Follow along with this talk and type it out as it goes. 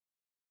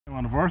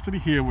On the varsity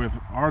here with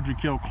Ardrey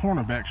Kell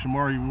cornerback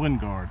Shamari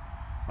Wingard.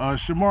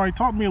 Shamari,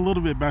 talk to me a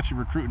little bit about your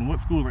recruiting. What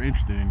schools are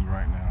interested in you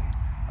right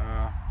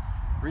now?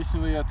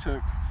 Recently I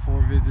took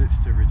 4 visits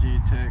to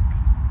Virginia Tech.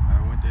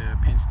 I went to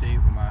Penn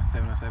State with my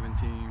 707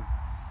 team.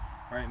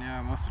 Right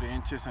now, most of the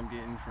interest I'm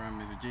getting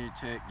from is Virginia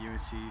Tech,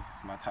 UNC.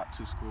 It's my top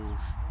 2 schools.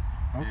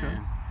 Okay.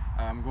 And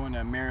I'm going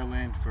to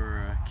Maryland for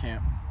a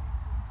camp,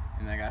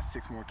 and I got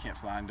 6 more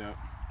camps lined up.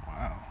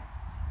 Wow.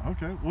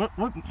 Okay. What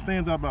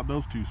stands out about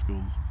those 2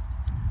 schools?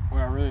 What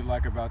I really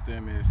like about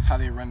them is how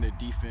they run their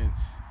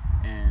defense,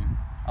 and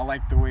I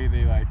like the way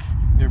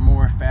they're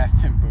more fast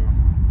tempo,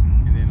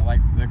 and then I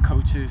like the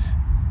coaches.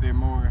 They're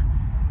more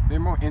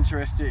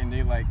interested, and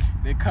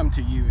they come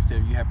to you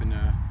instead of you having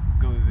to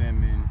go to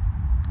them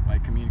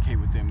and communicate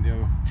with them.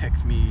 They'll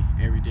text me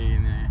every day,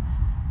 and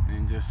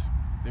then just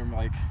they're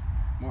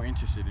more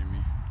interested in me.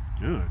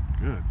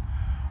 Good.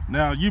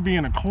 Now, you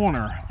being a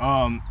corner,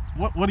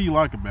 what do you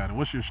like about it?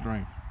 What's your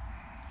strength?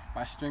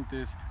 My strength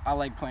is I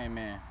like playing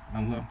man.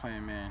 I love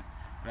playing man.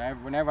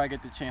 Whenever I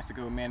get the chance to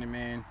go man to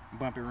man,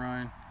 bump and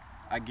run,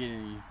 I get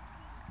in you.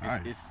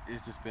 Nice.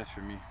 It's just best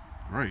for me.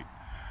 Great.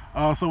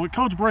 So with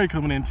Coach Bray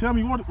coming in, tell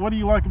me what do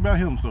you like about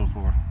him so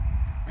far?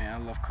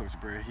 Man, I love Coach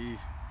Bray.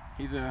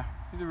 He's a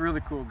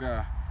really cool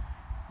guy.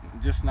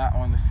 Just not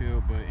on the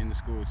field, but in the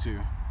school too.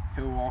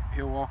 He'll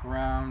walk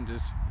around.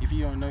 Just if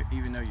you don't know,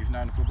 even though you're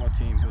not on the football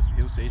team,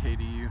 he'll say hey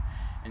to you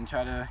and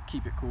try to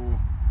keep it cool.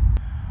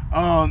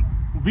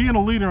 Being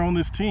a leader on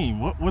this team,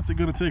 what's it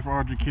going to take for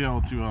Ardrey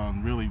Kell to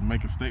really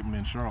make a statement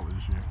in Charlotte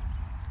this year?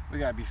 We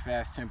gotta be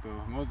fast tempo.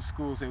 Most of the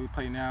schools that we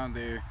play now,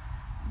 they're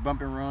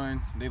bump and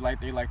run. They like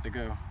to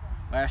go.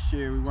 Last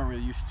year we weren't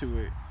really used to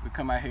it. We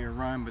come out here and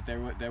run, but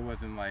that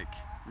wasn't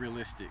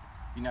realistic.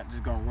 You're not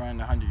just gonna run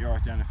 100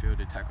 yards down the field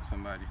to tackle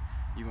somebody.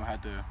 You're gonna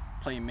have to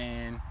play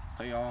man,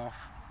 play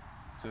off.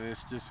 So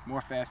it's just more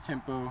fast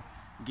tempo,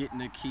 getting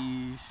the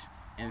keys,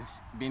 and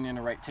being in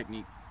the right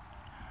technique.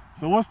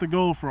 So what's the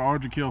goal for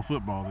Ardrey Kell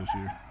football this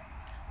year?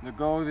 The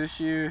goal this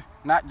year,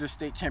 not just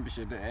state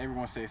championship,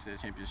 everyone says state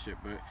championship,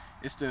 but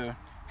it's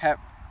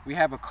we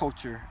have a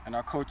culture, and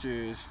our culture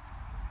is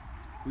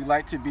we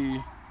like to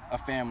be a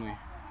family.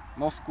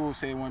 Most schools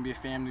say they want to be a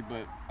family,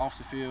 but off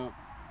the field,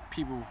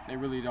 people, they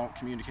really don't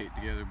communicate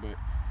together. But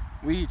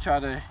we try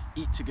to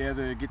eat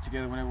together, get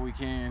together whenever we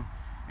can,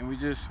 and we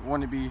just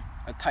want to be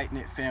a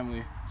tight-knit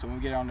family, so when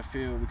we get out on the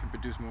field, we can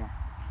produce more.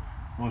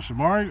 Well,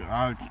 Shamari,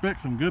 I expect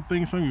some good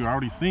things from you. I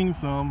already seen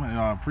some, and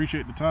I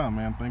appreciate the time,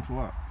 man. Thanks a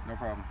lot. No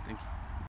problem. Thank you.